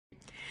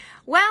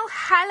Well,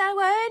 hello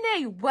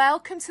Ernie,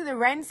 welcome to the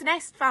Wren's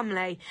Nest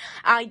family.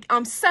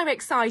 I'm so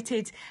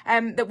excited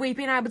that we've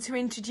been able to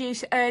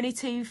introduce Ernie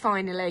to you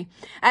finally.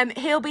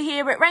 He'll be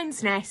here at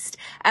Wren's Nest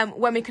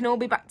when we can all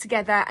be back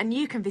together and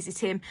you can visit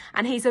him,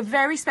 and he's a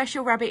very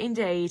special rabbit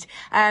indeed.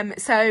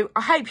 So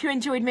I hope you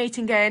enjoyed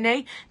meeting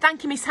Ernie.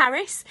 Thank you, Miss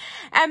Harris.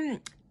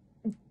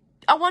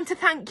 I want to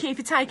thank you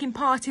for taking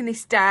part in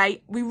this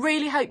day. We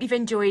really hope you've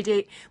enjoyed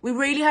it. We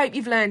really hope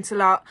you've learnt a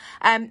lot.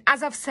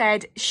 As I've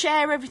said,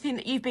 share everything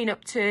that you've been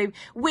up to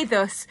with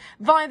us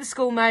via the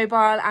school mobile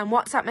and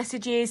WhatsApp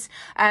messages,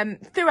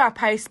 through our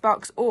post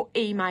box, or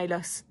email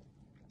us.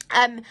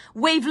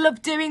 We've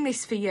loved doing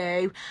this for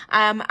you,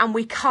 and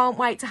we can't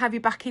wait to have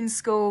you back in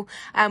school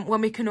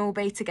when we can all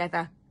be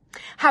together.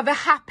 Have a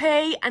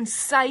happy and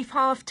safe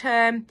half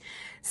term.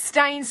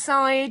 Stay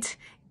inside.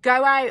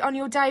 Go out on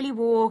your daily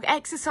walk,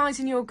 exercise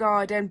in your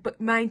garden,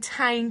 but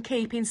maintain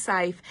keeping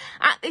safe.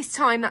 At this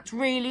time, that's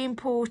really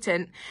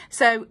important,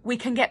 so we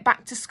can get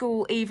back to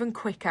school even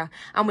quicker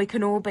and we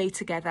can all be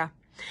together.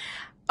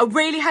 I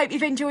really hope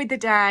you've enjoyed the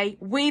day.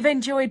 We've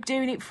enjoyed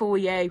doing it for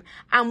you,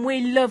 and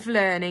we love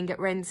learning at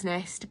Wren's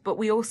Nest, but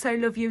we also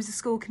love you as a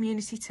school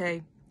community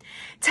too.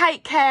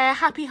 Take care.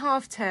 Happy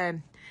half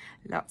term.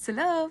 Lots of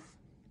love.